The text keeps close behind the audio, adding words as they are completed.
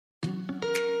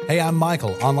Hey, I'm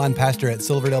Michael, online pastor at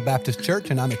Silverdale Baptist Church,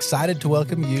 and I'm excited to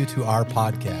welcome you to our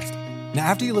podcast. Now,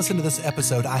 after you listen to this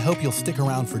episode, I hope you'll stick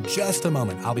around for just a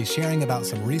moment. I'll be sharing about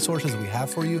some resources we have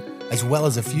for you, as well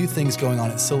as a few things going on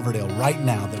at Silverdale right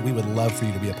now that we would love for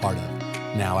you to be a part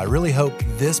of. Now, I really hope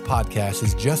this podcast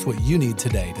is just what you need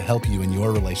today to help you in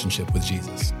your relationship with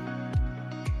Jesus.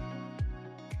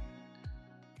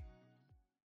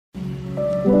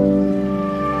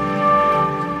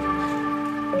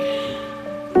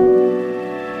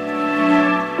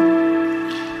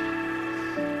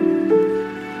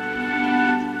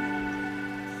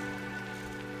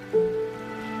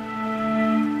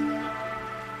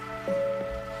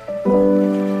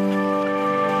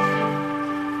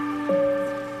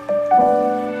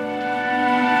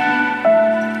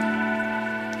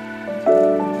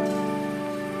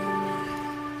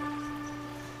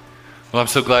 Well, I'm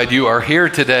so glad you are here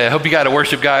today. I hope you got a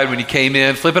worship guide when you came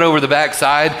in. Flip it over the back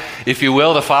side, if you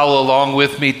will, to follow along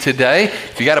with me today.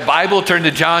 If you got a Bible, turn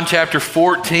to John chapter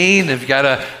 14. If you got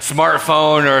a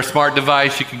smartphone or a smart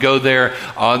device, you can go there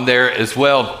on there as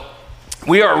well.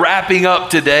 We are wrapping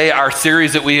up today our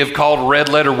series that we have called Red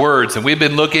Letter Words, and we've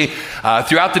been looking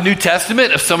throughout the New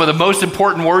Testament of some of the most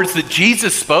important words that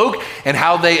Jesus spoke and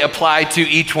how they apply to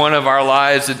each one of our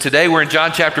lives. And today we're in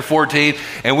John chapter 14,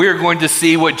 and we are going to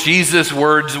see what Jesus'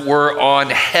 words were on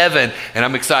heaven, and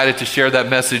I'm excited to share that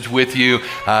message with you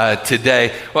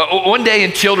today. Well, one day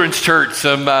in children's church,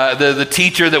 the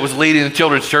teacher that was leading the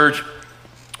children's church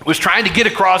was trying to get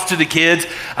across to the kids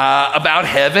about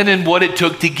heaven and what it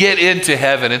took to get into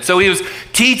heaven. And so he was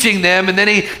teaching them, and then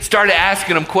he started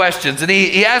asking them questions. And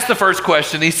he asked the first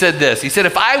question. He said this. He said,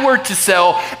 if I were to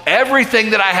sell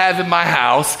everything that I have in my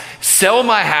house, sell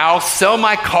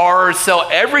my cars, sell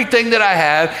everything that I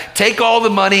have, take all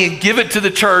the money and give it to the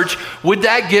church, would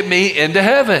that get me into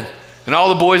heaven? And all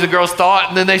the boys and girls thought,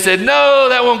 and then they said, no,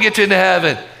 that won't get you into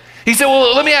heaven. He said,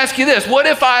 well, let me ask you this. What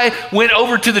if I went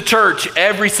over to the church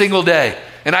every single day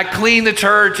and I cleaned the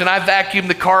church and I vacuumed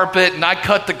the carpet and I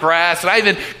cut the grass and I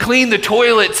even cleaned the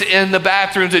toilets in the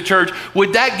bathrooms at church?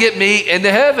 Would that get me into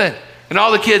heaven? And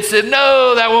all the kids said,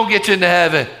 no, that won't get you into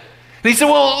heaven. And he said,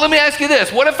 well, let me ask you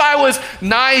this. What if I was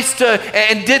nice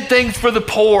and did things for the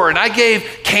poor, and I gave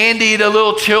candy to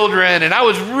little children, and I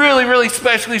was really, really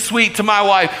specially sweet to my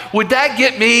wife? Would that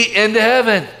get me into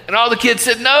heaven? And all the kids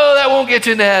said, no, that won't get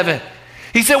you into heaven.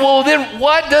 He said, well, then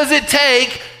what does it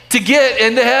take to get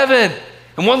into heaven?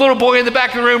 And one little boy in the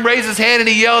back of the room raised his hand and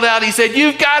he yelled out, he said,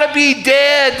 you've got to be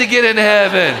dead to get into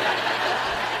heaven.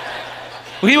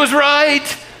 Well, he was right,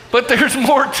 but there's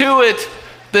more to it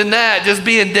than that, just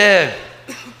being dead.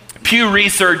 Pew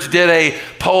Research did a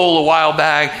poll a while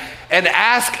back and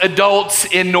asked adults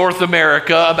in North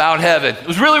America about heaven. It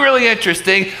was really, really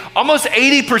interesting. Almost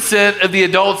 80% of the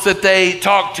adults that they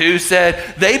talked to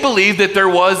said they believed that there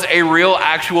was a real,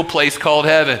 actual place called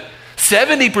heaven.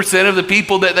 70% of the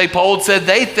people that they polled said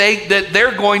they think that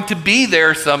they're going to be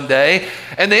there someday.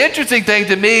 And the interesting thing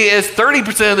to me is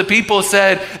 30% of the people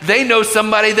said they know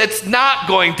somebody that's not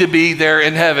going to be there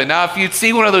in heaven. Now, if you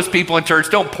see one of those people in church,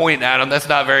 don't point at them. That's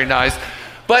not very nice.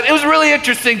 But it was a really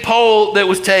interesting poll that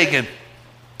was taken.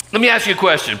 Let me ask you a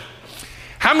question.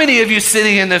 How many of you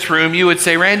sitting in this room, you would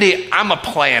say, Randy, I'm a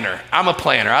planner.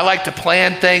 I like to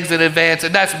plan things in advance,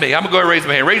 and that's me. I'm going to go ahead and raise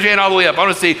my hand. Raise your hand all the way up. I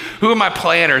want to see who are my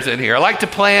planners in here. I like to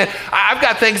plan. I've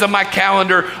got things on my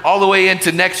calendar all the way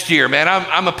into next year, man.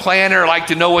 I'm a planner. I like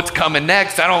to know what's coming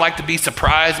next. I don't like to be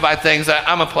surprised by things.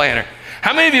 I'm a planner.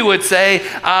 How many of you would say,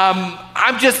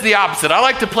 I'm just the opposite? I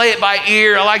like to play it by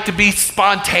ear. I like to be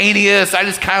spontaneous. I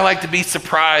just kind of like to be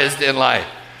surprised in life.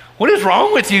 What is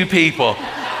wrong with you people?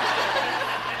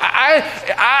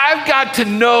 I've got to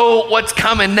know what's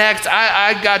coming next.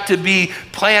 I got to be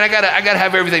planned. I got to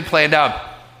have everything planned out.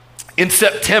 In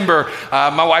September,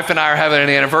 my wife and I are having an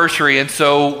anniversary, and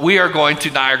so we are going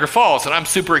to Niagara Falls, and I'm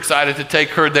super excited to take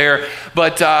her there.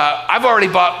 But I've already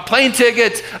bought plane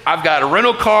tickets. I've got a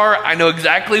rental car. I know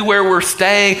exactly where we're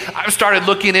staying. I've started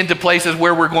looking into places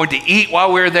where we're going to eat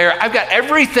while we're there. I've got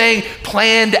everything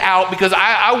planned out because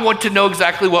I want to know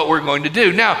exactly what we're going to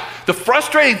do. Now, the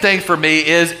frustrating thing for me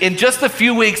is in just the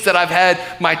few weeks that I've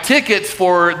had my tickets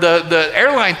for the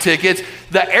airline tickets,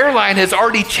 the airline has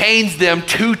already changed them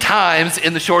 2 times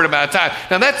in the short amount of time.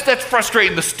 Now that's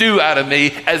frustrating the stew out of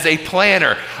me as a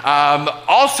planner.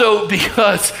 Also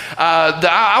because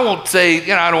I won't say,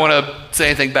 I don't want to say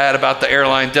anything bad about the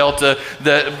airline Delta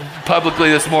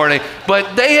publicly this morning,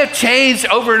 but they have changed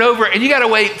over and over, and you got to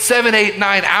wait 7, 8,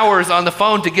 9 hours on the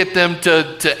phone to get them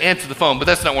to answer the phone. But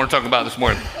that's not what we're talking about this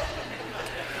morning.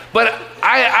 But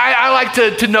I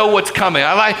like to know what's coming.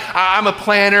 I'm a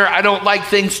planner. I don't like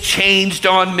things changed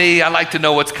on me. I like to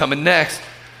know what's coming next.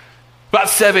 About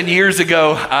 7 years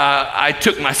ago, I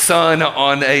took my son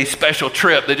on a special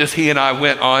trip that just he and I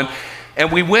went on. And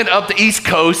we went up the East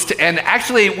Coast, and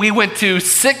actually we went to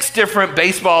 6 different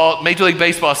Major League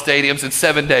Baseball stadiums in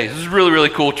 7 days. It was a really, really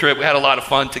cool trip. We had a lot of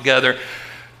fun together.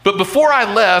 But before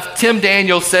I left, Tim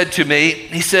Daniels said to me,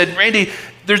 he said, Randy,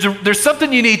 there's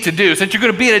something you need to do. Since you're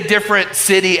going to be in a different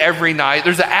city every night,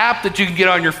 there's an app that you can get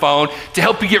on your phone to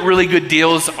help you get really good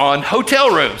deals on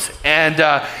hotel rooms.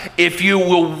 And if you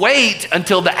will wait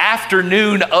until the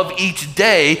afternoon of each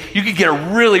day, you can get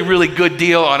a really, really good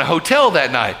deal on a hotel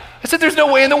that night. I said, there's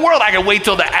no way in the world I can wait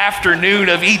till the afternoon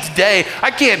of each day.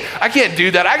 I can't do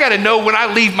that. I got to know when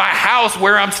I leave my house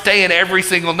where I'm staying every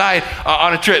single night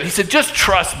on a trip. He said, just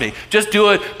trust me. Just do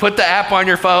it. Put the app on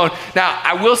your phone. Now,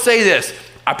 I will say this.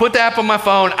 I put the app on my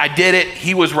phone. I did it.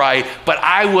 He was right. But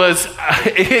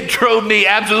it drove me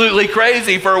absolutely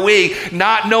crazy for a week,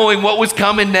 not knowing what was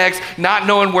coming next, not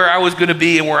knowing where I was going to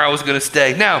be and where I was going to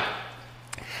stay. Now,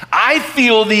 I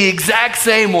feel the exact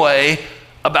same way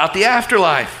about the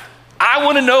afterlife. I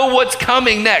want to know what's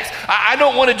coming next. I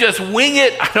don't want to just wing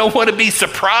it. I don't want to be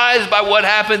surprised by what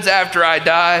happens after I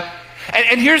die.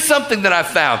 And here's something that I've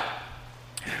found.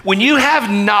 When you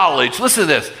have knowledge, listen to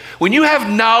this. When you have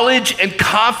knowledge and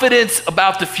confidence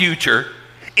about the future,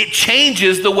 it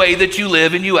changes the way that you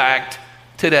live and you act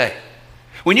today.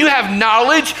 When you have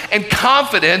knowledge and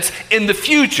confidence in the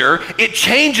future, it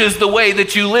changes the way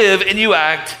that you live and you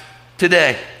act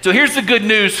today. So here's the good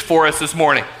news for us this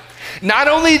morning. Not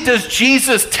only does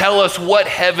Jesus tell us what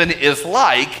heaven is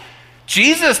like,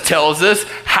 Jesus tells us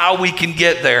how we can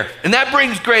get there. And that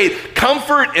brings great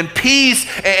comfort and peace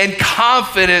and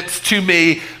confidence to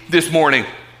me this morning.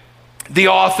 The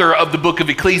author of the book of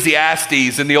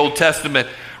Ecclesiastes in the Old Testament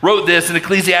wrote this in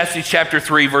Ecclesiastes chapter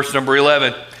 3, verse number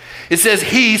 11. It says,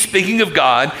 He, speaking of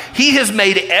God, He has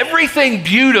made everything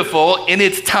beautiful in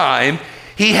its time.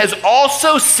 He has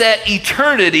also set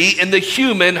eternity in the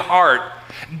human heart.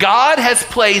 God has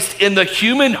placed in the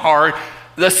human heart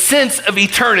the sense of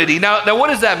eternity. Now what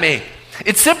does that mean?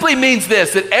 It simply means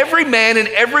this, that every man and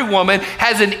every woman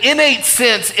has an innate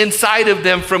sense inside of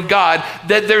them from God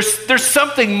that there's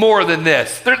something more than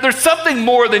this. There's something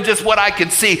more than just what I can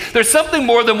see. There's something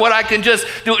more than what I can just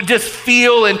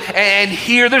feel and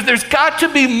hear. There's got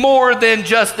to be more than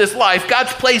just this life.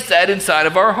 God's placed that inside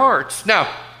of our hearts.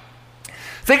 Now,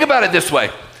 think about it this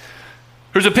way.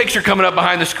 There's a picture coming up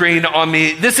behind the screen on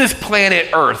me. This is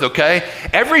planet Earth, okay?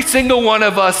 Every single one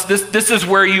of us, this is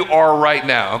where you are right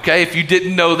now, okay? If you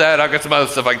didn't know that, I've got some other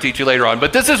stuff I can teach you later on.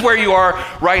 But this is where you are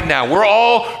right now. We're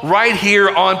all right here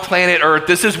on planet Earth.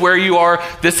 This is where you are.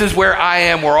 This is where I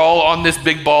am. We're all on this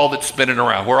big ball that's spinning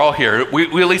around. We're all here. We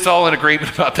at least all in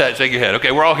agreement about that. Shake your head.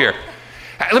 Okay, we're all here.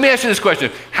 Let me ask you this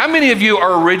question. How many of you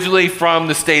are originally from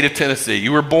the state of Tennessee?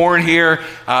 You were born here.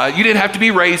 You didn't have to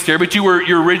be raised here, but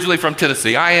you're originally from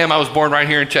Tennessee. I was born right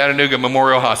here in Chattanooga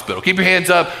Memorial Hospital. Keep your hands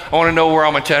up. I want to know where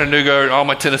all my Chattanooga, all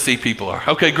my Tennessee people are.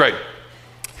 Okay, great.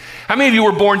 How many of you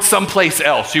were born someplace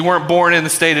else? You weren't born in the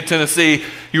state of Tennessee.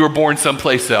 You were born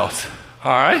someplace else.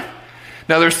 All right.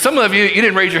 Now, there's some of you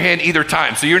didn't raise your hand either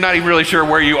time, so you're not even really sure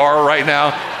where you are right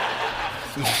now.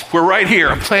 We're right here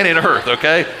on planet Earth,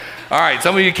 okay? All right,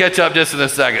 some of you catch up just in a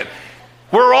second.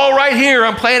 We're all right here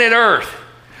on planet Earth.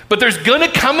 But there's going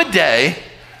to come a day,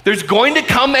 there's going to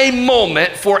come a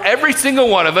moment for every single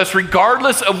one of us,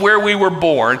 regardless of where we were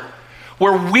born,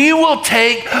 where we will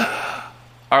take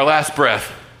our last breath.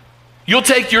 You'll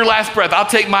take your last breath, I'll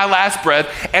take my last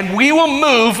breath, and we will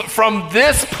move from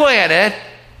this planet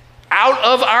out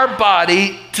of our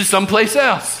body to someplace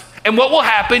else. And what will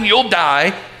happen, you'll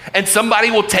die, and somebody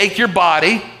will take your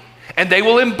body, and they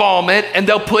will embalm it, and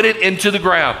they'll put it into the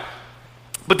ground.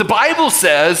 But the Bible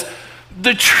says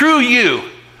the true you,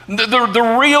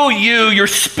 the real you, your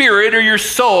spirit or your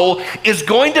soul, is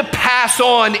going to pass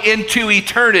on into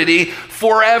eternity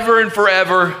forever and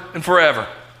forever and forever.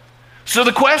 So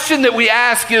the question that we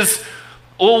ask is,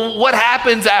 well, what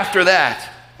happens after that?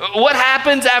 What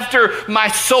happens after my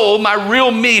soul, my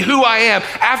real me, who I am,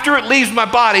 after it leaves my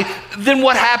body? Then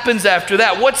what happens after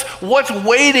that? What's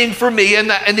waiting for me in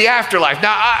the afterlife?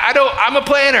 Now, I'm a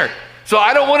planner, so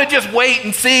I don't want to just wait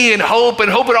and see and hope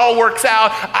it all works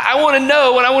out. I want to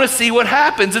know and I want to see what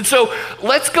happens. And so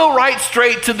let's go right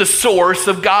straight to the source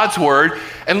of God's word,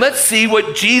 and let's see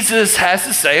what Jesus has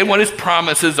to say and what his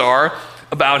promises are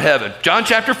about heaven. John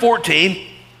chapter 14.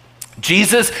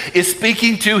 Jesus is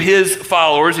speaking to his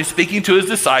followers, he's speaking to his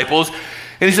disciples,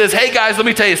 and he says, hey guys, let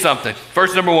me tell you something.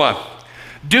 Verse number 1,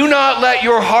 do not let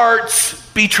your hearts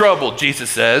be troubled, Jesus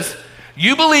says.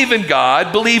 You believe in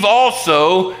God, believe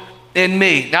also in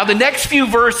me. Now, the next few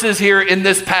verses here in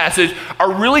this passage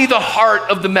are really the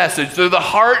heart of the message. They're the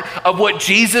heart of what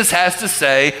Jesus has to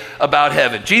say about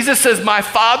heaven. Jesus says, my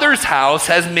Father's house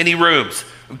has many rooms.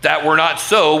 If that were not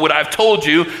so, would I have told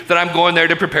you that I'm going there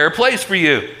to prepare a place for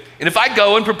you? And if I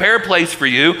go and prepare a place for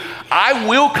you, I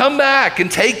will come back and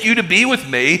take you to be with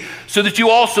me so that you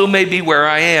also may be where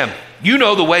I am. You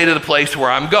know the way to the place where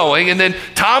I'm going. And then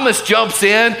Thomas jumps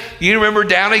in. You remember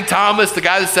doubting Thomas, the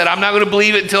guy that said, I'm not going to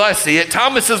believe it until I see it.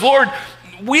 Thomas says, Lord,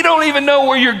 we don't even know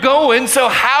where you're going, so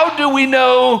how do we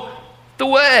know the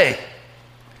way?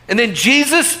 And then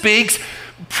Jesus speaks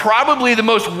probably the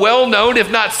most well-known, if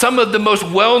not some of the most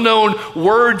well-known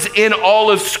words in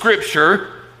all of Scripture.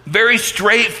 Very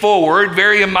straightforward,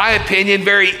 very, in my opinion,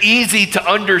 very easy to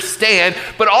understand,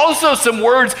 but also some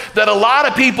words that a lot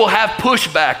of people have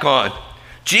pushback on.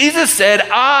 Jesus said,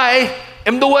 I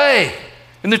am the way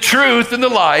and the truth and the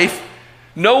life.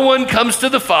 No one comes to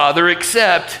the Father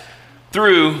except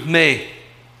through me.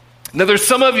 Now, there's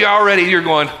some of you already, you're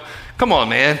going, come on,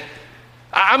 man.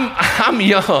 I'm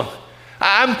young.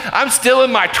 I'm still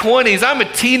in my 20s. I'm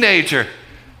a teenager.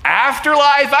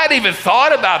 Afterlife, I hadn't even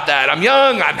thought about that. I'm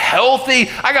young, I'm healthy,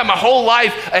 I got my whole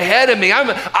life ahead of me.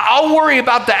 I'll worry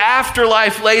about the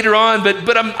afterlife later on,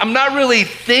 but I'm not really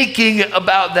thinking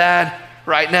about that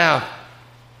right now.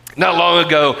 Not long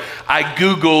ago, I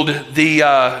Googled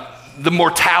the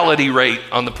mortality rate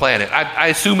on the planet. I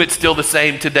assume it's still the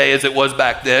same today as it was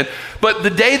back then, but the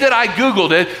day that I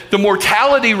Googled it, the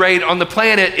mortality rate on the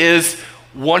planet is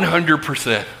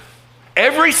 100%.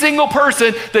 Every single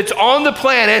person that's on the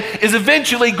planet is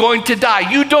eventually going to die.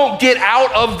 You don't get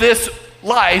out of this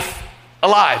life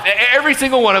alive. Every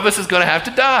single one of us is going to have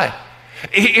to die.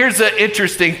 Here's an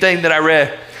interesting thing that I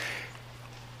read.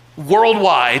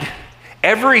 Worldwide,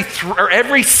 every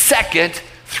second,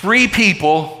 3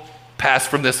 people pass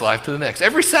from this life to the next.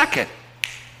 Every second.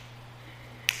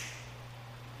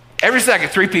 Every second,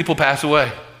 3 people pass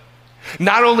away.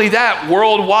 Not only that,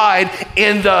 worldwide,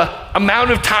 in the amount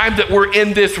of time that we're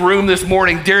in this room this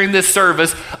morning during this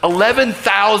service,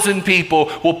 11,000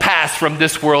 people will pass from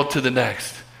this world to the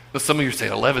next. Well, some of you are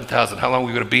saying, 11,000, how long are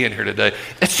we going to be in here today?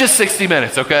 It's just 60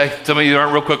 minutes, okay? Some of you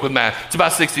aren't real quick with math. It's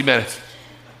about 60 minutes.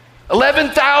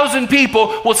 11,000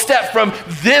 people will step from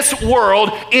this world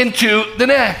into the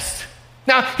next.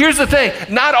 Now, here's the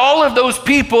thing. Not all of those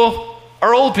people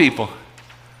are old people.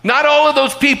 Not all of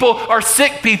those people are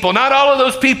sick people. Not all of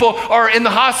those people are in the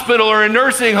hospital or in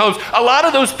nursing homes. A lot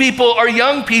of those people are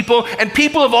young people, and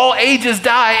people of all ages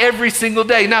die every single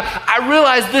day. Now, I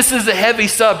realize this is a heavy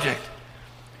subject,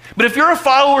 but if you're a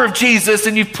follower of Jesus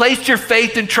and you've placed your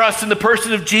faith and trust in the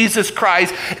person of Jesus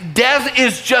Christ, death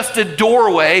is just a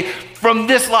doorway from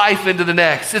this life into the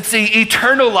next. It's the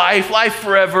eternal life, life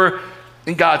forever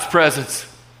in God's presence.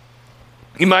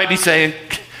 You might be saying,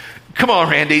 come on,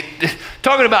 Randy,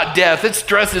 talking about death, it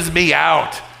stresses me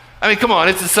out. I mean, come on,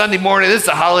 it's a Sunday morning, this is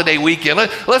a holiday weekend.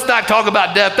 Let's not talk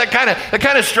about death. That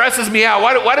kind of stresses me out.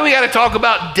 Why do we got to talk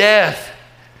about death?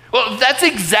 Well, that's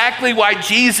exactly why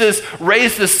Jesus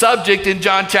raised the subject in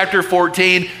John chapter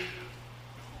 14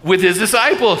 with his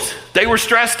disciples. They were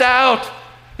stressed out.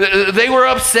 They were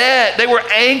upset. They were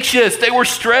anxious. They were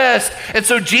stressed. And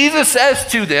so Jesus says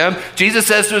to them, Jesus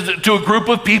says to a group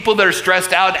of people that are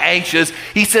stressed out and anxious,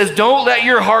 he says, don't let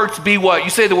your hearts be what?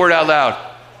 You say the word out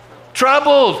loud.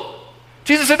 Troubled.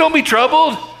 Jesus said, don't be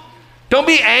troubled. Don't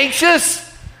be anxious.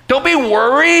 Don't be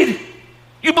worried.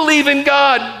 You believe in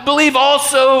God. Believe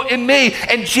also in me.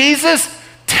 And Jesus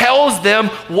tells them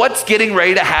what's getting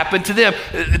ready to happen to them,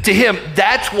 to him.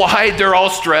 That's why they're all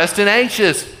stressed and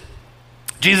anxious.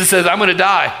 Jesus says, I'm going to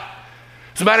die.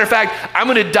 As a matter of fact, I'm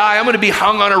going to die. I'm going to be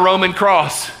hung on a Roman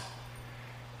cross.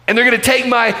 And they're going to take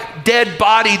my dead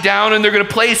body down and they're going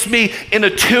to place me in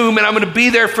a tomb, and I'm going to be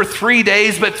there for 3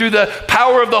 days. But through the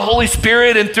power of the Holy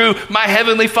Spirit and through my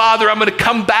Heavenly Father, I'm going to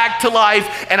come back to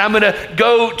life and I'm going to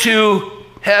go to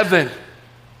heaven.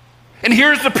 And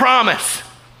here's the promise.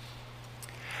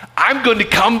 I'm going to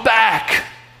come back.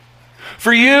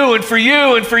 For you and for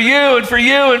you and for you and for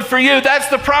you and for you. That's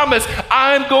the promise.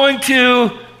 I'm going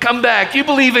to come back. You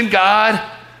believe in God.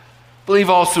 Believe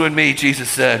also in me, Jesus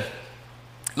said.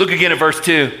 Look again at verse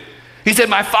 2. He said,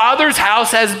 my Father's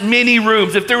house has many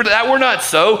rooms. If that were not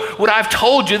so, would I have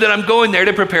told you that I'm going there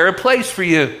to prepare a place for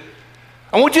you?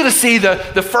 I want you to see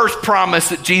the first promise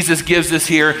that Jesus gives us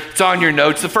here. It's on your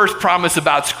notes. The first promise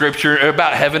about Scripture,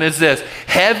 about heaven, is this.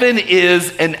 Heaven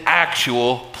is an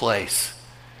actual place.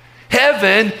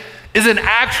 Heaven is an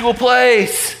actual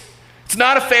place. It's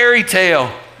not a fairy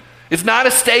tale. It's not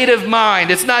a state of mind.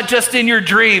 It's not just in your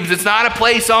dreams. It's not a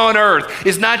place on earth.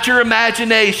 It's not your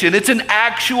imagination. It's an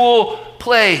actual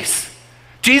place.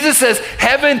 Jesus says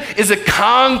heaven is a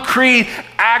concrete,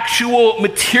 actual,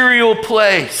 material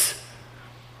place.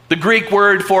 The Greek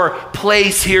word for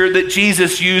place here that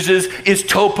Jesus uses is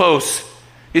topos.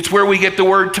 It's where we get the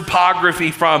word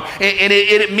topography from. And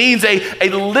it means a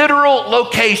literal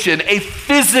location, a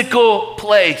physical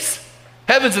place.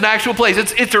 Heaven's an actual place.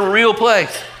 It's a real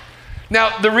place.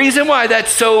 Now, the reason why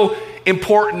that's so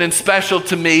important and special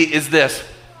to me is this.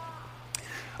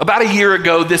 About a year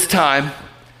ago this time,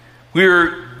 we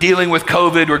were dealing with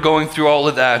COVID. We're going through all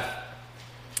of that.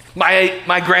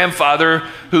 My grandfather,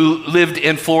 who lived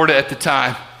in Florida at the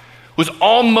time, was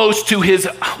almost to his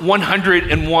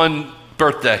 101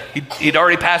 birthday. He'd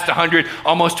already passed 100,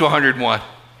 almost to 101.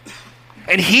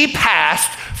 And he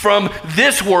passed from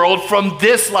this world, from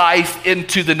this life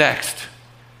into the next.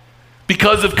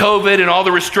 Because of COVID and all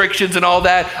the restrictions and all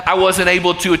that, I wasn't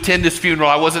able to attend his funeral.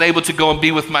 I wasn't able to go and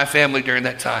be with my family during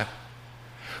that time.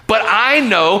 But I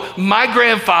know my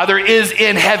grandfather is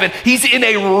in heaven. He's in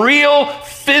a real,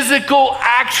 physical,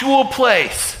 actual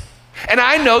place. And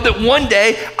I know that one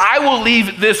day I will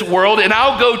leave this world and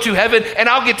I'll go to heaven and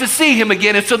I'll get to see him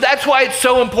again. And so that's why it's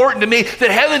so important to me that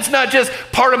heaven's not just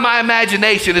part of my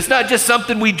imagination. It's not just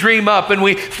something we dream up and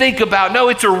we think about. No,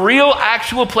 it's a real,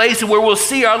 actual place where we'll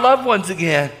see our loved ones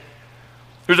again.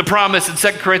 There's a promise in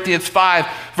 2 Corinthians 5,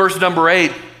 verse number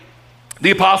 8. The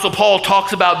Apostle Paul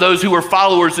talks about those who are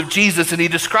followers of Jesus, and he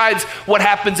describes what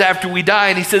happens after we die.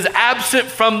 And he says, absent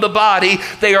from the body,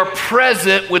 they are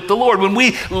present with the Lord. When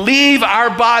we leave our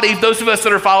body, those of us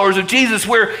that are followers of Jesus,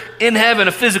 we're in heaven,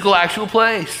 a physical, actual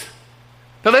place.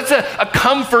 Now that's a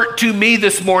comfort to me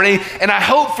this morning, and I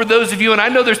hope for those of you, and I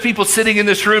know there's people sitting in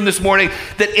this room this morning,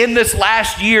 that in this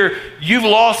last year, you've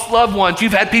lost loved ones.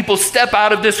 You've had people step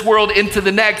out of this world into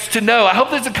the next to know. I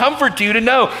hope there's a comfort to you to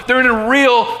know they're in a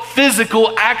real,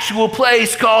 physical, actual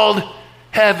place called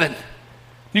heaven.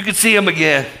 You can see them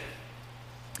again.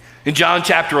 In John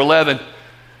chapter 11,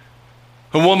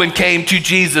 a woman came to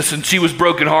Jesus and she was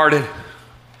brokenhearted.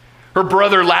 Her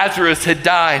brother Lazarus had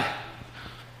died.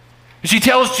 She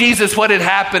tells Jesus what had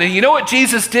happened. And you know what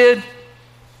Jesus did?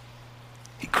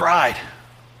 He cried.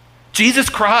 Jesus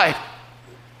cried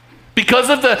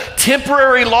because of the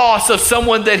temporary loss of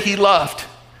someone that he loved.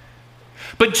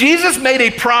 But Jesus made a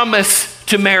promise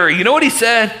to Mary. You know what he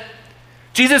said?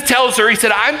 Jesus tells her, he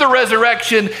said, I'm the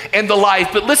resurrection and the life.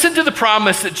 But listen to the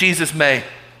promise that Jesus made.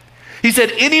 He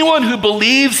said, anyone who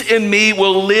believes in me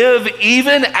will live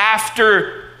even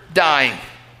after dying.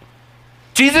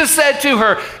 Jesus said to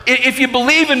her, if you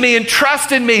believe in me and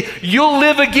trust in me, you'll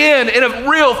live again in a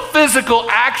real physical,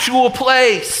 actual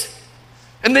place.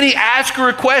 And then he asked her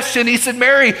a question. He said,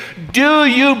 Mary, do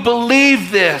you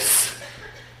believe this?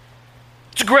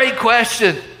 It's a great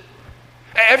question.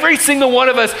 Every single one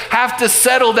of us have to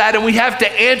settle that, and we have to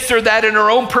answer that in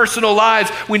our own personal lives.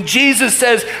 When Jesus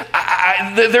says,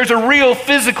 there's a real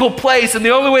physical place, and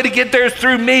the only way to get there is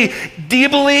through me, do you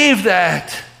believe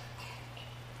that?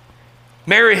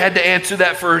 Mary had to answer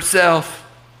that for herself.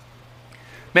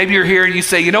 Maybe you're here and you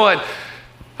say, you know what?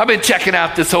 I've been checking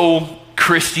out this whole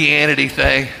Christianity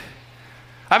thing.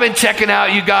 I've been checking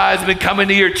out you guys. I've been coming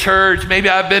to your church. Maybe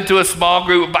I've been to a small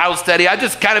group Bible study. I've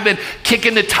just kind of been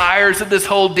kicking the tires of this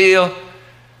whole deal.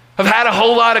 I've had a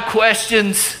whole lot of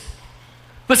questions.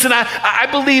 Listen, I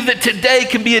believe that today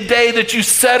can be a day that you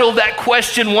settle that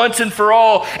question once and for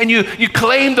all, and you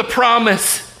claim the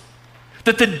promise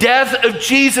that the death of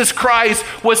Jesus Christ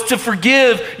was to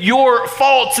forgive your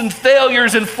faults and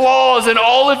failures and flaws and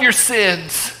all of your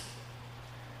sins.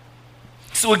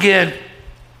 So again,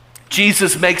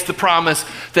 Jesus makes the promise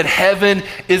that heaven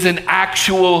is an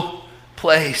actual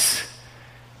place.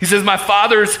 He says, my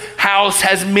Father's house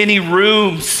has many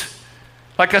rooms.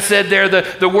 Like I said there,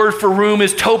 the word for room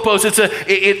is topos.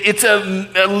 It's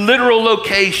a literal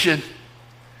location.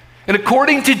 And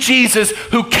according to Jesus,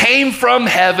 who came from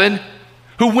heaven,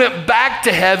 who went back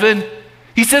to heaven,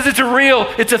 he says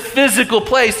it's a physical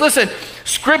place. Listen,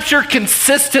 Scripture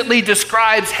consistently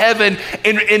describes heaven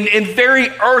in very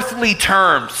earthly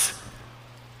terms.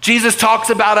 Jesus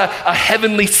talks about a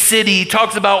heavenly city. He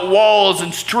talks about walls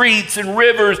and streets and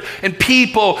rivers and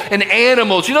people and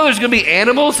animals. You know there's going to be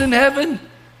animals in heaven?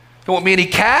 There won't be any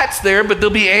cats there, but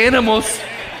there'll be animals.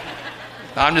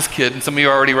 No, I'm just kidding. Some of you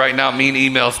are already writing out mean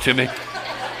emails to me.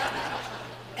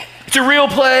 It's a real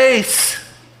place.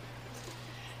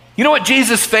 You know what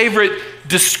Jesus' favorite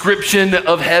description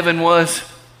of heaven was?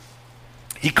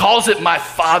 He calls it my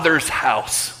Father's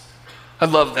house. I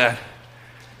love that.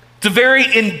 It's a very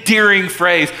endearing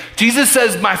phrase. Jesus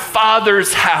says, my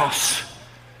Father's house.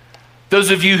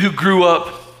 Those of you who grew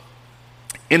up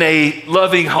in a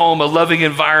loving home, a loving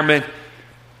environment,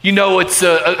 you know it's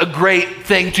a great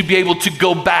thing to be able to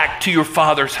go back to your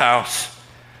Father's house.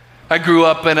 I grew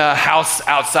up in a house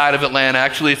outside of Atlanta.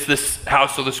 Actually, it's this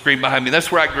house on the screen behind me.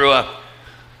 That's where I grew up.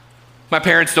 My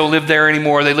parents don't live there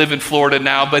anymore. They live in Florida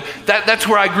now, but that's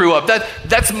where I grew up.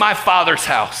 That's my Father's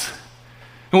house.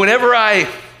 And whenever I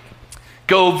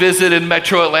go visit in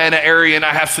Metro Atlanta area and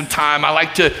I have some time, I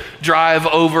like to drive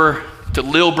over to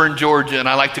Lilburn, Georgia, and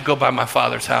I like to go by my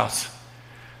Father's house.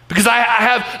 Because I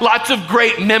have lots of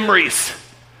great memories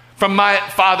from my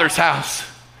father's house.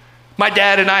 My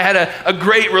dad and I had a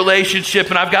great relationship,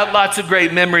 and I've got lots of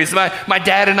great memories. My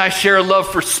dad and I share a love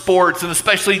for sports, and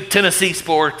especially Tennessee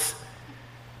sports.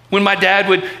 When my dad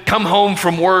would come home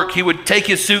from work, he would take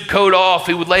his suit coat off,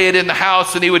 he would lay it in the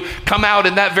house, and he would come out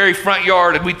in that very front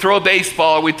yard, and we'd throw a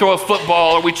baseball, or we'd throw a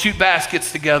football, or we'd shoot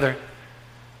baskets together.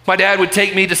 My dad would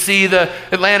take me to see the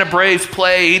Atlanta Braves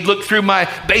play. He'd look through my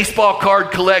baseball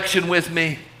card collection with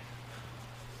me.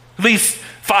 At least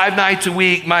 5 nights a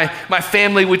week, my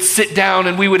family would sit down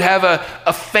and we would have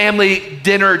a family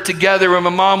dinner together, and my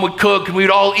mom would cook and we'd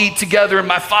all eat together in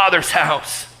my father's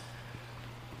house.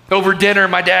 Over dinner,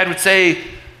 my dad would say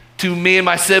to me and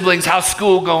my siblings, how's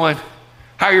school going?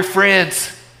 How are your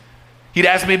friends? He'd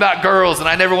ask me about girls, and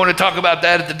I never want to talk about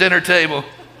that at the dinner table.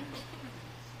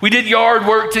 We did yard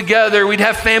work together. We'd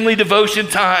have family devotion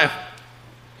time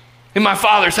in my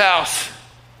father's house.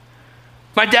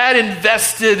 My dad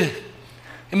invested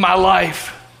in my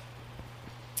life.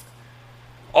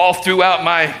 All throughout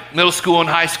my middle school and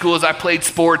high school, as I played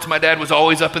sports, my dad was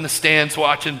always up in the stands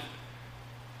watching.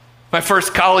 My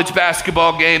first college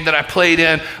basketball game that I played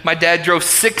in, my dad drove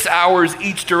 6 hours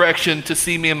each direction to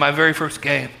see me in my very first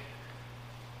game.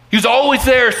 He was always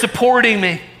there supporting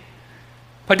me.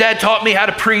 My dad taught me how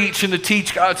to preach and to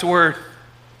teach God's word.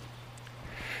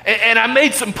 And I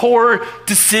made some poor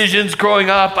decisions growing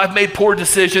up. I've made poor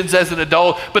decisions as an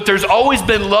adult, but there's always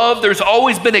been love. There's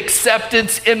always been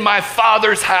acceptance in my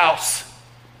Father's house.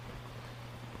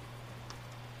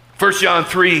 1 John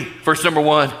 3, verse number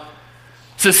 1.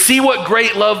 To see what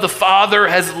great love the Father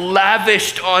has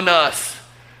lavished on us,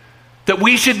 that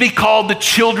we should be called the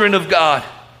children of God.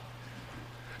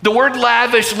 The word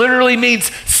lavish literally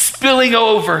means spilling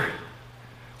over.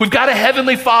 We've got a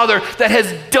heavenly Father that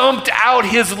has dumped out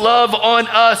his love on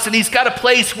us, and he's got a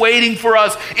place waiting for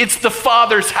us. It's the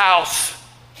Father's house.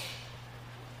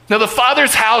 Now, the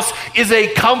Father's house is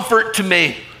a comfort to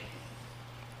me,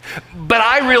 but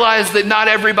I realize that not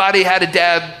everybody had a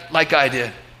dad like I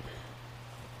did.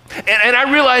 And I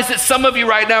realize that some of you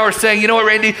right now are saying, you know what,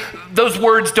 Randy, those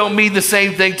words don't mean the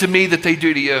same thing to me that they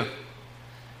do to you.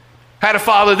 I had a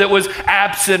father that was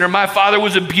absent, or my father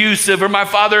was abusive, or my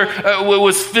father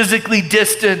was physically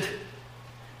distant.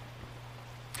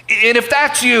 And if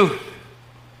that's you,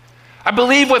 I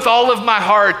believe with all of my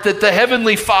heart that the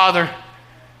Heavenly Father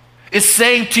is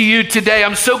saying to you today,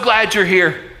 I'm so glad you're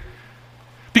here.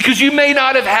 Because you may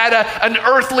not have had an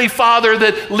earthly father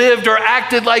that lived or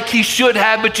acted like he should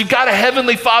have, but you've got a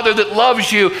heavenly Father that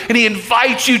loves you, and he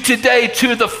invites you today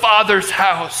to the Father's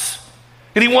house.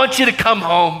 And he wants you to come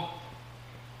home.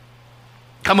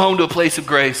 Come home to a place of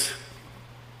grace.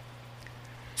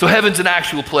 So heaven's an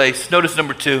actual place. Notice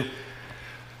number 2.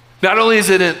 Not only is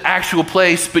it an actual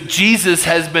place, but Jesus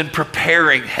has been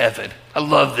preparing heaven. I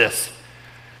love this.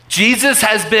 Jesus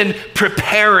has been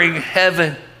preparing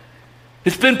heaven.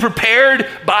 It's been prepared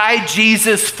by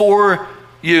Jesus for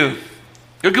you.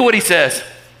 Look at what he says.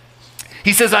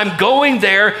 He says, I'm going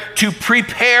there to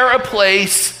prepare a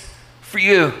place for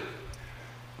you.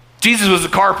 Jesus was a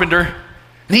carpenter,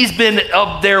 and he's been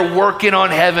up there working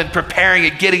on heaven, preparing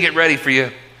it, getting it ready for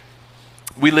you.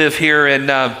 We live here in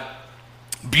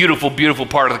beautiful, beautiful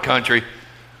part of the country.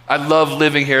 I love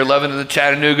living here, loving in the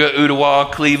Chattanooga,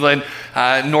 Ottawa, Cleveland,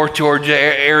 North Georgia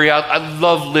area. I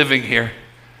love living here.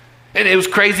 And it was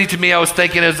crazy to me. I was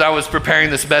thinking as I was preparing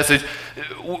this message,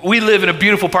 we live in a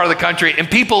beautiful part of the country, and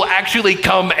people actually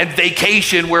come and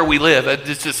vacation where we live.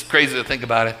 It's just crazy to think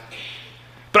about it.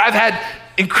 But I've had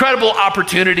incredible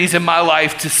opportunities in my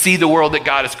life to see the world that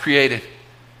God has created.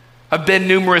 I've been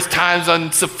numerous times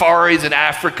on safaris in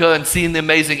Africa and seen the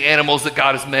amazing animals that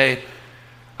God has made.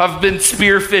 I've been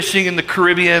spearfishing in the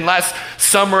Caribbean. Last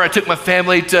summer, I took my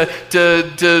family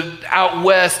to out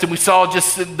west, and we saw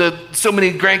just so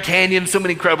many Grand Canyon, so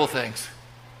many incredible things.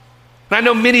 And I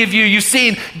know many of you, you've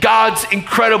seen God's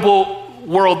incredible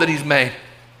world that he's made.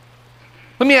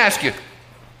 Let me ask you,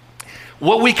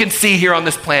 what we can see here on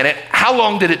this planet, how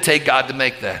long did it take God to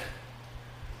make that?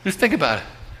 Just think about it.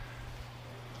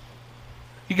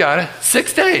 You got it.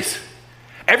 6 days.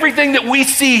 Everything that we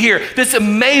see here, this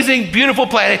amazing, beautiful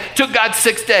planet, took God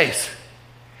 6 days.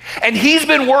 And he's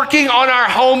been working on our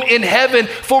home in heaven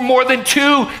for more than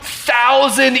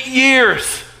 2,000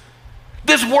 years.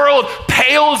 This world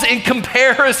pales in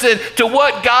comparison to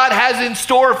what God has in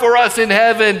store for us in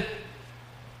heaven.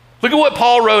 Look at what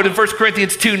Paul wrote in 1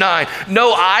 Corinthians 2:9.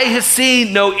 No eye has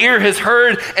seen, no ear has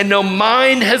heard, and no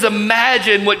mind has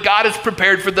imagined what God has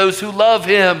prepared for those who love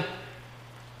him.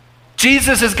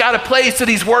 Jesus has got a place that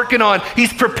he's working on.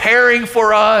 He's preparing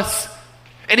for us.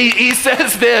 And he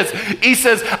says this, he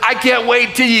says, I can't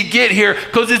wait till you get here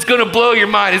because it's going to blow your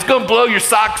mind. It's going to blow your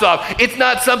socks off. It's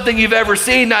not something you've ever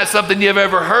seen, not something you've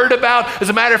ever heard about. As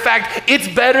a matter of fact, it's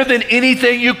better than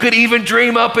anything you could even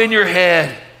dream up in your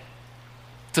head.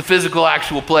 It's a physical,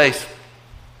 actual place.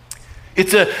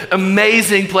 It's an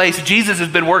amazing place. Jesus has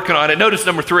been working on it. Notice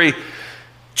number 3,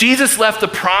 Jesus left the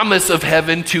promise of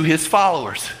heaven to his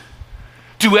followers.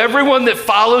 To everyone that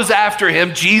follows after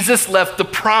him, Jesus left the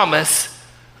promise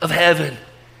of heaven.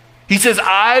 He says,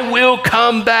 I will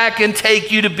come back and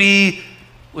take you to be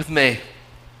with me.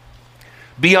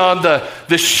 Beyond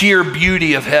the sheer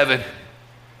beauty of heaven.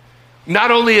 Not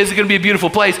only is it going to be a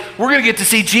beautiful place, we're going to get to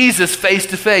see Jesus face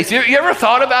to face. You ever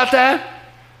thought about that?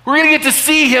 We're going to get to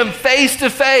see him face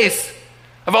to face.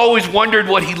 I've always wondered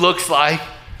what he looks like.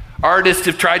 Artists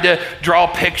have tried to draw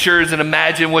pictures and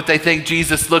imagine what they think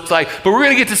Jesus looks like, but we're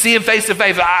going to get to see him face to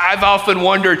face. I've often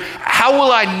wondered, how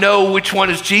will I know which one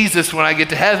is Jesus when I get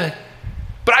to heaven?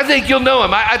 But I think you'll know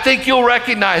him. I think you'll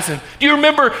recognize him. Do you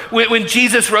remember when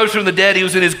Jesus rose from the dead, he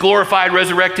was in his glorified,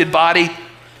 resurrected body,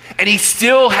 and he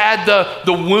still had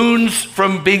the wounds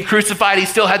from being crucified. He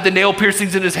still had the nail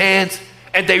piercings in his hands.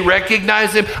 And they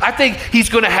recognize him. I think he's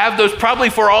going to have those probably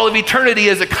for all of eternity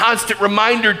as a constant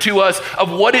reminder to us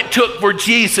of what it took for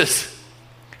Jesus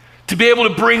to be able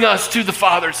to bring us to the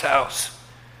Father's house.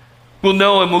 We'll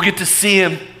know him. We'll get to see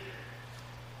him.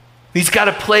 He's got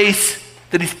a place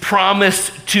that he's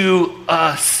promised to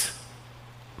us.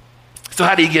 So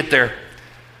how do you get there?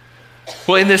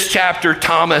 Well, in this chapter,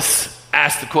 Thomas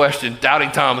asked the question.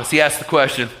 Doubting Thomas, he asked the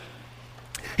question.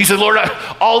 He said, Lord,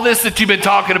 all this that you've been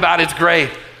talking about is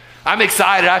great. I'm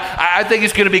excited. I think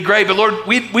it's going to be great. But Lord,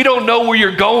 we don't know where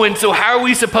you're going, so how are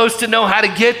we supposed to know how to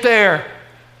get there?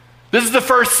 This is the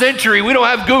first century. We don't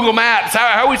have Google Maps.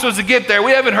 How are we supposed to get there?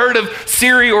 We haven't heard of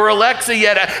Siri or Alexa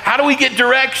yet. How do we get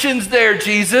directions there,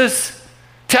 Jesus?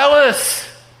 Tell us.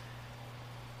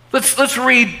 Let's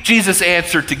read Jesus'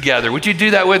 answer together. Would you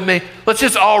do that with me? Let's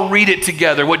just all read it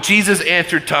together, what Jesus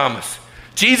answered Thomas.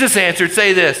 Jesus answered,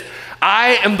 say this,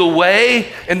 I am the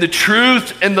way and the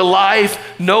truth and the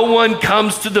life. No one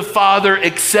comes to the Father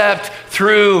except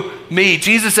through me.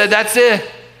 Jesus said, that's it.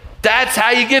 That's how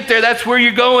you get there. That's where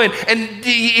you're going. And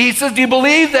he says, do you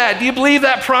believe that? Do you believe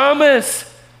that promise?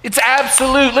 It's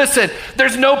absolute. Listen,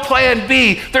 there's no plan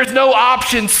B. There's no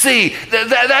option C.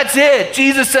 That's it.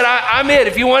 Jesus said, I'm it.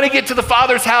 If you want to get to the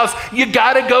Father's house, you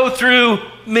got to go through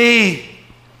me.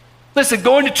 Listen,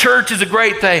 going to church is a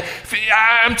great thing.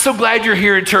 I'm so glad you're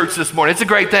here in church this morning. It's a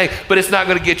great thing, but it's not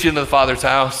going to get you into the Father's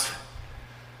house.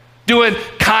 Doing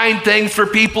kind things for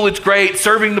people, it's great.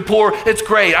 Serving the poor, it's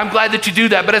great. I'm glad that you do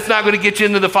that, but it's not going to get you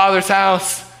into the Father's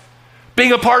house.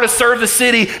 Being a part of Serve the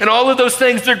City and all of those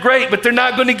things, they're great, but they're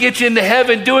not going to get you into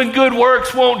heaven. Doing good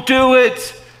works won't do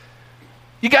it.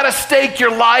 You got to stake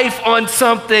your life on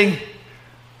something.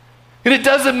 And it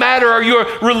doesn't matter, are you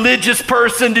a religious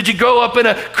person? Did you grow up in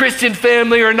a Christian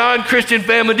family or a non-Christian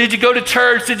family? Did you go to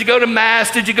church? Did you go to mass?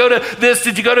 Did you go to this?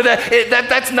 Did you go to that?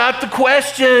 That's not the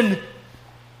question.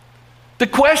 The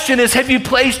question is, have you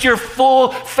placed your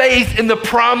full faith in the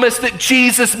promise that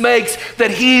Jesus makes, that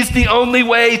he's the only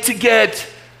way to get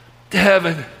to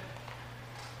heaven?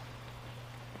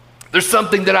 There's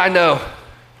something that I know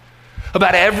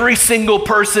about every single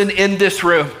person in this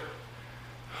room.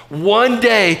 One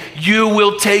day you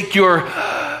will take your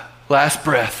last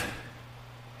breath.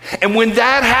 And when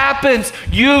that happens,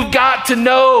 you've got to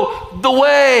know the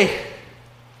way.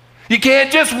 You can't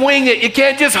just wing it. You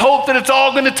can't just hope that it's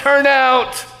all going to turn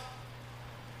out.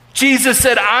 Jesus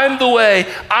said, I'm the way,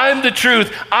 I'm the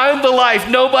truth, I'm the life.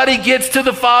 Nobody gets to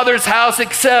the Father's house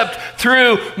except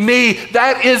through me.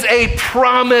 That is a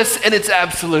promise, and it's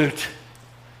absolute.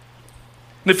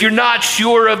 And if you're not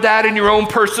sure of that in your own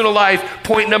personal life,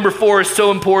 point number 4 is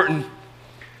so important.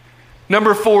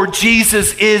 Number 4,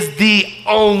 Jesus is the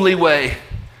only way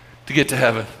to get to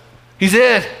heaven. He's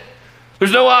it.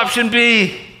 There's no option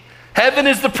B. Heaven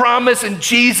is the promise and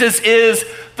Jesus is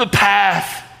the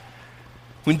path.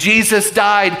 When Jesus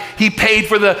died, he paid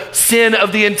for the sin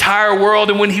of the entire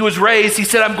world. And when he was raised, he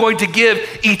said, I'm going to give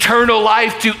eternal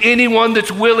life to anyone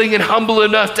that's willing and humble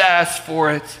enough to ask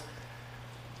for it.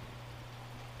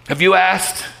 Have you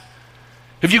asked?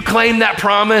 Have you claimed that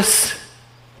promise?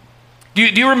 Do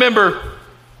you remember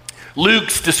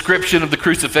Luke's description of the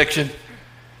crucifixion?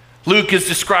 Luke is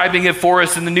describing it for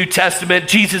us in the New Testament.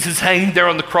 Jesus is hanging there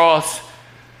on the cross.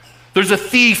 There's a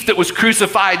thief that was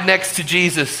crucified next to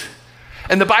Jesus.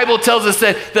 And the Bible tells us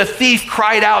that the thief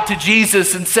cried out to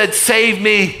Jesus and said, save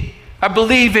me, I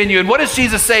believe in you. And what does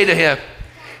Jesus say to him?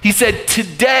 He said,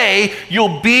 today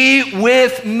you'll be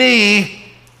with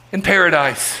me in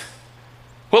paradise.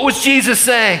 What was Jesus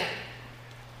saying?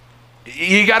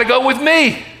 You got to go with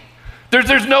me.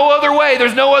 There's no other way.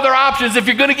 There's no other options. If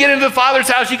you're going to get into the Father's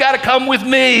house, you got to come with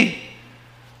me.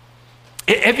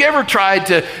 Have you ever tried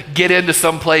to get into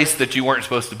some place that you weren't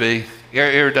supposed to be? You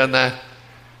ever done that?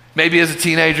 Maybe as a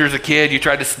teenager, as a kid, you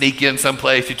tried to sneak in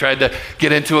someplace. You tried to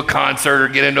get into a concert or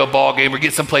get into a ball game or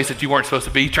get someplace that you weren't supposed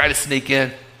to be. You try to sneak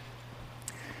in.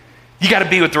 You got to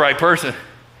be with the right person.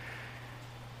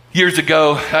 Years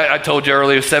ago, I told you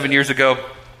earlier, 7 years ago,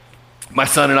 my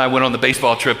son and I went on the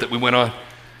baseball trip that we went on.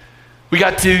 We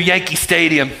got to Yankee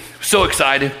Stadium. So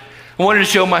excited. I wanted to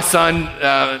show my son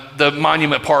the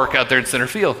Monument Park out there in center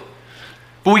field.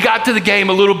 But we got to the game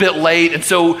a little bit late, and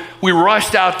so we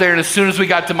rushed out there, and as soon as we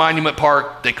got to Monument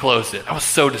Park, they closed it. I was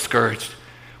so discouraged.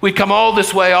 We'd come all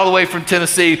this way, all the way from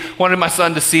Tennessee, wanted my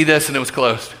son to see this, and it was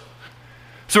closed.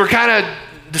 So we're kind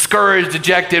of discouraged,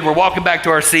 dejected. We're walking back to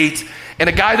our seats, and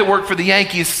a guy that worked for the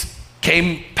Yankees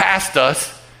came past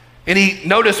us, and he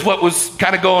noticed what was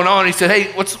kind of going on. He said,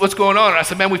 hey, what's going on? And I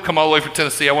said, man, we've come all the way from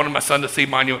Tennessee. I wanted my son to see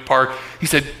Monument Park. He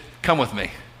said, come with me.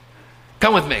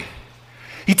 Come with me.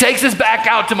 He takes us back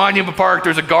out to Monument Park.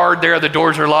 There's a guard there. The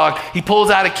doors are locked. He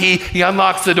pulls out a key. He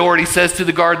unlocks the door, and he says to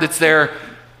the guard that's there,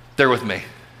 they're with me.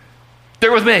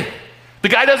 They're with me. The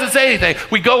guy doesn't say anything.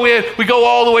 We go in. We go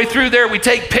all the way through there. We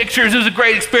take pictures. It was a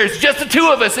great experience. Just the two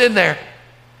of us in there.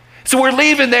 So we're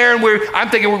leaving there, and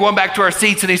I'm thinking we're going back to our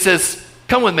seats, and he says,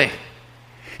 come with me.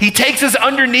 He takes us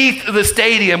underneath the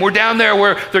stadium. We're down there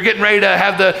where they're getting ready to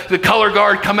have the color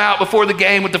guard come out before the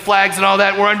game with the flags and all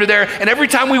that. We're under there. And every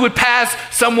time we would pass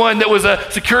someone that was a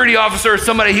security officer or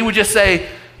somebody, he would just say,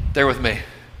 they're with me.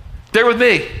 They're with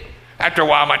me. After a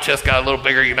while, my chest got a little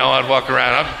bigger. I'd walk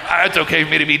around. It's okay for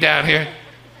me to be down here.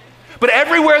 But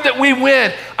everywhere that we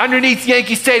went underneath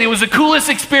Yankee Stadium, it was the coolest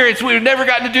experience we had never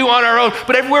gotten to do on our own.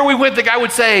 But everywhere we went, the guy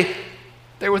would say,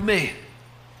 they're with me.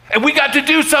 And we got to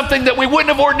do something that we wouldn't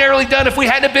have ordinarily done if we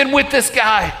hadn't been with this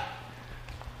guy. A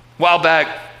while back,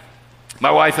 my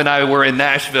wife and I were in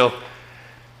Nashville.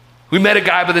 We met a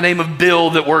guy by the name of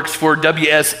Bill that works for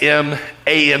WSM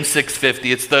AM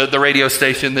 650. It's the radio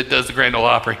station that does the Grand Ole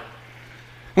Opry.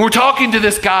 And we're talking to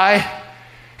this guy,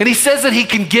 and he says that he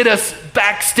can get us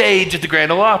backstage at the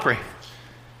Grand Ole Opry.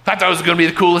 I thought it was going to be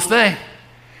the coolest thing.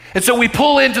 And so we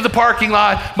pull into the parking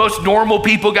lot. Most normal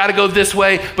people got to go this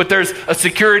way, but there's a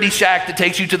security shack that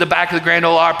takes you to the back of the Grand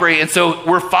Ole Opry. And so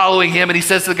we're following him, and he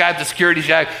says to the guy at the security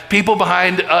shack, people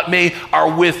behind me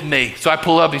are with me. So I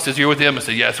pull up, he says, you're with him? I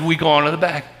said, yes. We go on to the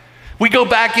back. We go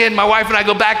back in, my wife and I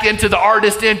go back into the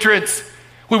artist entrance.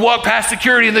 We walk past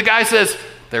security, and the guy says,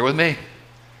 they're with me.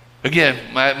 Again,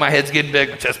 my head's getting big,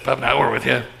 my chest puffing out, we're with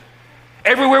him.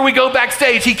 Everywhere we go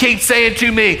backstage, he keeps saying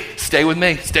to me, stay with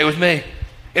me, stay with me.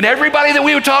 And everybody that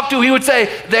we would talk to, he would say,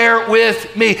 they're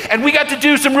with me. And we got to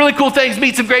do some really cool things,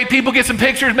 meet some great people, get some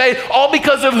pictures made, all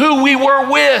because of who we were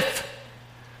with.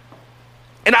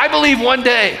 And I believe one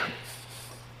day,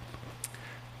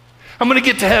 I'm going to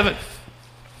get to heaven.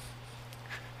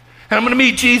 And I'm going to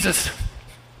meet Jesus.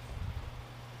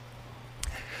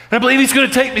 And I believe he's going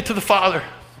to take me to the Father.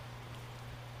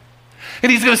 And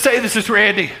he's going to say, this is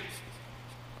Randy.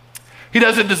 He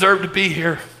doesn't deserve to be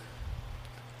here.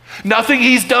 Nothing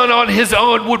he's done on his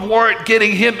own would warrant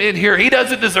getting him in here. He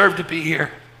doesn't deserve to be here.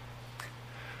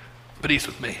 But he's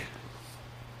with me.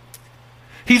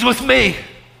 He's with me.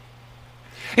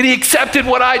 And he accepted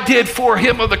what I did for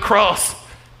him on the cross.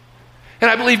 And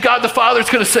I believe God the Father is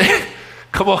going to say,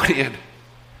 come on in.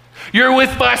 You're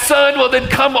with my son? Well, then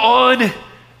come on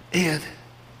in.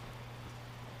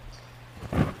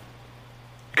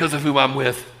 Because of who I'm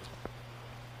with.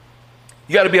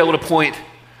 You got to be able to point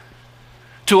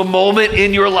to a moment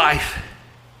in your life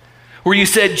where you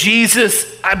said, Jesus,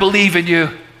 I believe in you.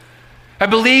 I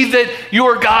believe that you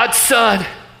are God's son.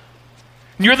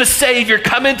 You're the Savior.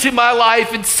 Come into my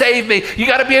life and save me. You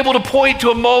got to be able to point to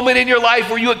a moment in your life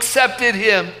where you accepted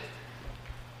him.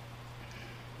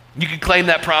 You can claim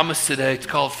that promise today. It's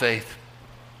called faith.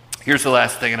 Here's the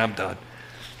last thing, and I'm done.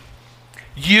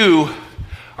 You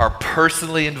are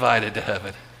personally invited to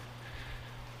heaven.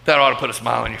 That ought to put a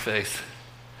smile on your face.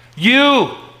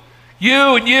 You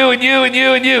and you and you and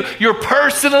you and you. You're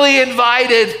personally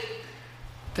invited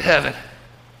to heaven.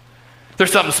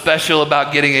 There's something special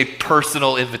about getting a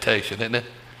personal invitation, isn't it?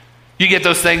 You get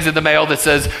those things in the mail that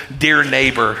says, "Dear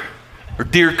neighbor," or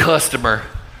 "Dear customer."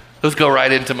 Those go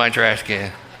right into my trash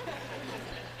can.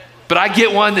 But I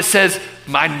get one that says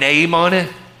my name on it,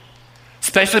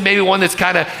 especially maybe one that's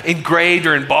kind of engraved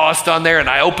or embossed on there, and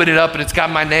I open it up and it's got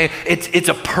my name. It's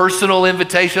a personal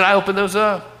invitation. I open those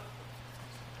up.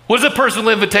 What does a personal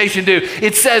invitation do?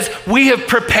 It says, we have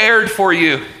prepared for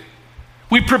you.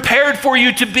 We prepared for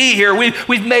you to be here.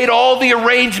 We've made all the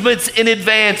arrangements in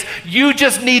advance. You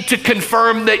just need to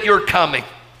confirm that you're coming.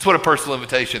 That's what a personal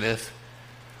invitation is.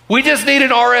 We just need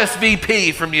an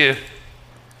RSVP from you.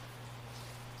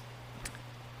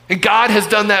 And God has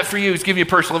done that for you. He's given you a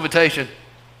personal invitation.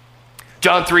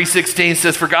 John 3:16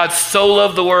 says, "For God so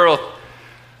loved the world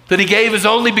that he gave his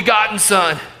only begotten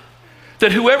Son,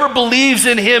 that whoever believes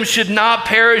in him should not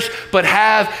perish, but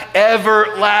have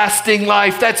everlasting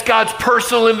life." That's God's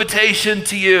personal invitation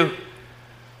to you.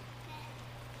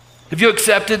 Have you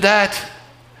accepted that?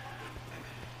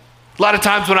 A lot of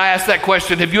times when I ask that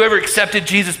question, have you ever accepted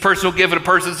Jesus' personal gift, and a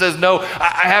person says no,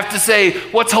 I have to say,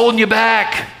 what's holding you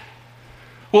back?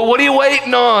 Well, what are you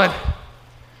waiting on?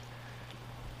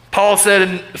 Paul said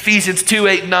in Ephesians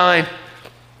 2:8-9,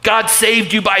 God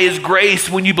saved you by his grace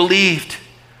when you believed.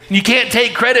 You can't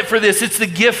take credit for this. It's the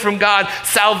gift from God.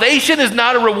 Salvation is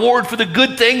not a reward for the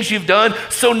good things you've done,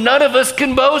 so none of us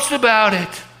can boast about it.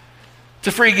 It's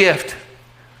a free gift.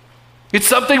 It's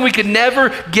something we could never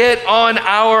get on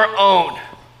our own.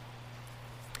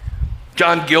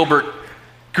 John Gilbert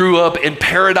grew up in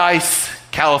Paradise,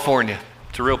 California.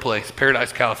 It's a real place,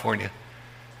 Paradise, California.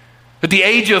 At the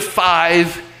age of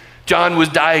 5, John was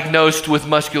diagnosed with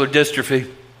muscular dystrophy.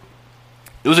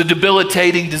 It was a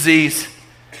debilitating disease.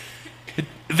 It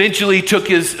eventually took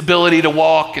his ability to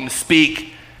walk and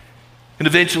speak, and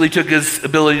eventually took his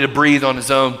ability to breathe on his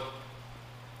own.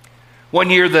 One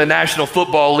year, the National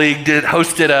Football League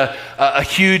hosted a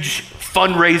huge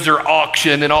fundraiser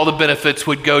auction, and all the benefits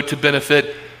would go to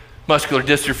benefit muscular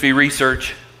dystrophy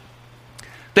research.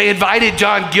 They invited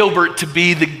John Gilbert to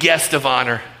be the guest of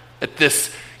honor at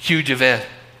this huge event.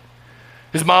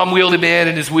 His mom wheeled him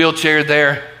in his wheelchair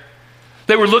there.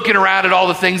 They were looking around at all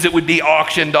the things that would be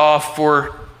auctioned off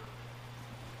for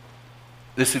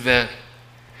this event.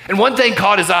 And one thing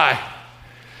caught his eye.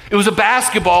 It was a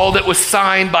basketball that was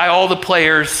signed by all the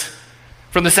players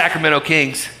from the Sacramento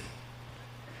Kings.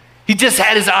 He just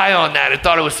had his eye on that and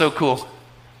thought it was so cool.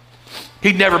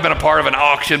 He'd never been a part of an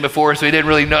auction before, so he didn't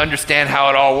really understand how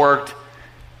it all worked,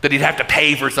 that he'd have to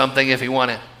pay for something if he won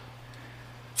it.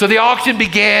 So the auction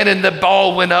began and the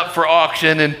ball went up for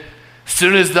auction, and as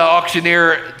soon as the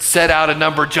auctioneer set out a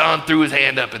number, John threw his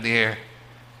hand up in the air.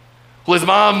 Well, his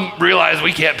mom realized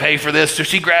we can't pay for this, so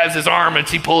she grabs his arm and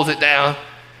she pulls it down,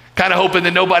 kind of hoping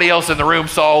that nobody else in the room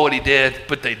saw what he did,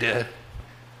 but they did.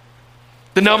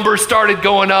 The numbers started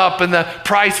going up and the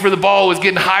price for the ball was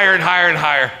getting higher and higher and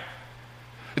higher.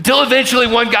 Until eventually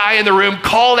one guy in the room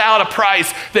called out a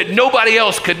price that nobody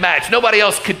else could match. Nobody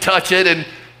else could touch it, and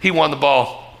he won the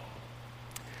ball.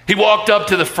 He walked up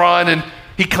to the front and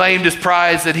he claimed his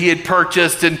prize that he had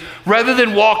purchased, and rather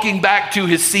than walking back to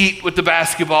his seat with the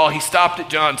basketball, he stopped at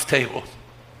John's table.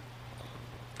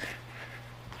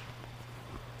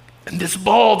 And this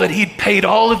ball that he'd paid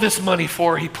all of this money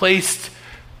for, he placed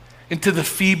into the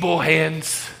feeble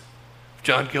hands of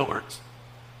John Gilbert.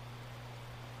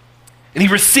 And he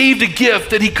received a gift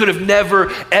that he could have never,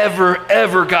 ever,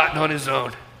 ever gotten on his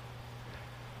own.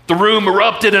 The room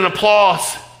erupted in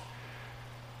applause.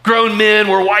 Grown men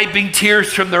were wiping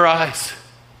tears from their eyes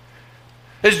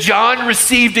as John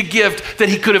received a gift that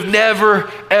he could have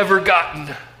never, ever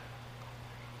gotten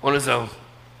on his own.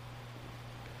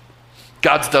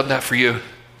 God's done that for you.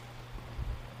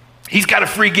 He's got a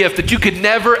free gift that you could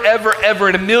never, ever, ever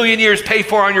in a million years pay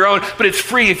for on your own, but it's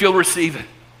free if you'll receive it.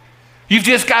 You've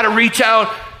just got to reach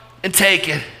out and take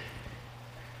it.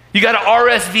 You got to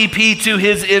RSVP to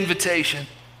his invitation.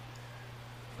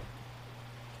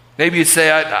 Maybe you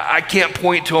say, I can't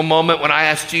point to a moment when I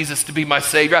asked Jesus to be my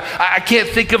Savior. I can't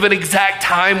think of an exact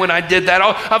time when I did that.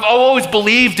 I've always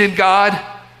believed in God.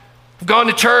 I've gone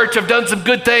to church. I've done some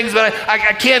good things, but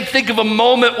I can't think of a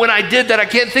moment when I did that. I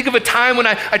can't think of a time when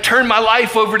I turned my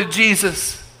life over to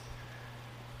Jesus.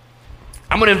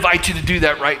 I'm going to invite you to do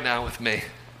that right now with me.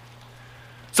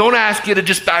 So I want to ask you to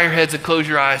just bow your heads and close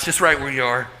your eyes, just right where you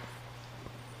are.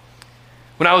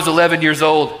 When I was 11 years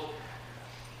old,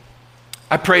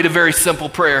 I prayed a very simple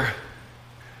prayer.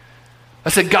 I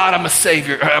said, God, I'm a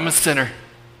savior. I'm a sinner.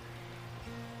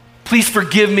 Please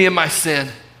forgive me of my sin.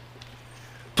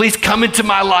 Please come into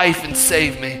my life and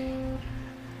save me.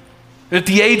 And at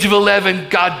the age of 11,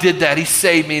 God did that. He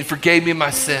saved me and forgave me of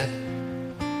my sin.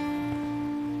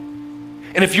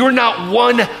 And if you're not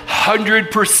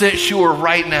 100% sure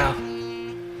right now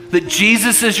that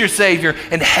Jesus is your Savior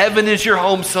and heaven is your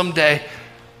home someday,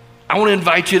 I want to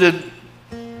invite you to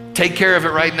take care of it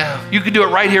right now. You can do it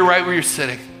right here, right where you're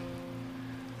sitting.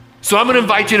 So I'm going to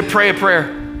invite you to pray a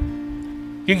prayer.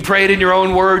 You can pray it in your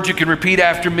own words. You can repeat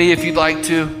after me if you'd like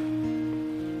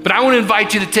to. But I want to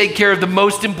invite you to take care of the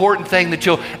most important thing that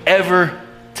you'll ever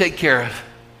take care of.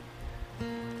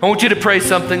 I want you to pray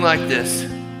something like this.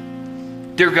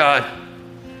 Dear God,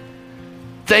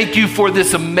 thank you for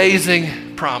this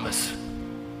amazing promise.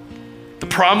 The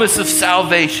promise of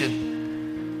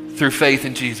salvation through faith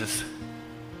in Jesus.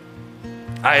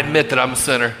 I admit that I'm a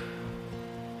sinner.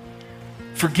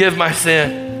 Forgive my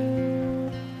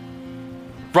sin.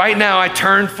 Right now, I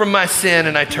turn from my sin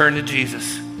and I turn to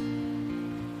Jesus.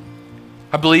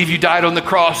 I believe you died on the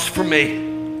cross for me.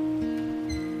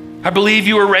 I believe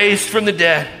you were raised from the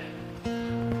dead.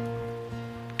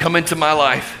 Come into my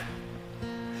life.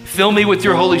 Fill me with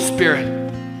your Holy Spirit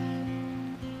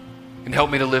and help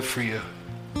me to live for you.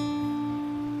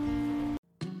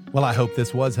 Well, I hope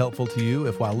this was helpful to you.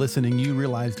 If while listening, you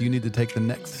realized you need to take the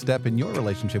next step in your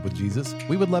relationship with Jesus,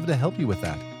 we would love to help you with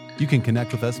that. You can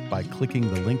connect with us by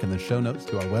clicking the link in the show notes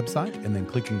to our website and then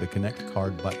clicking the Connect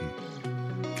Card button.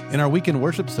 In our weekend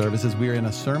worship services, we are in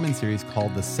a sermon series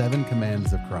called The 7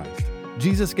 Commands of Christ.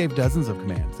 Jesus gave dozens of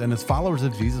commands, and as followers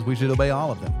of Jesus, we should obey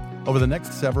all of them. Over the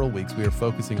next several weeks, we are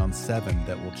focusing on 7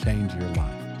 that will change your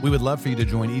life. We would love for you to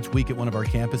join each week at one of our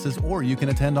campuses, or you can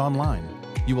attend online.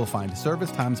 You will find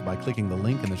service times by clicking the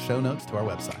link in the show notes to our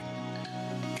website.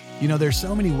 You know, there's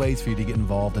so many ways for you to get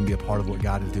involved and be a part of what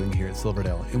God is doing here at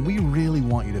Silverdale, and we really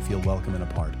want you to feel welcome and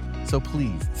a part. So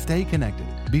please, stay connected.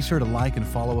 Be sure to like and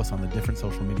follow us on the different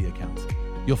social media accounts.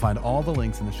 You'll find all the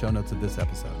links in the show notes of this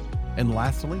episode. And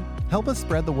lastly, help us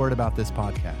spread the word about this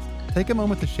podcast. Take a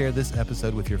moment to share this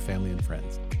episode with your family and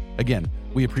friends. Again,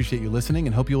 we appreciate you listening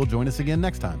and hope you will join us again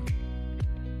next time.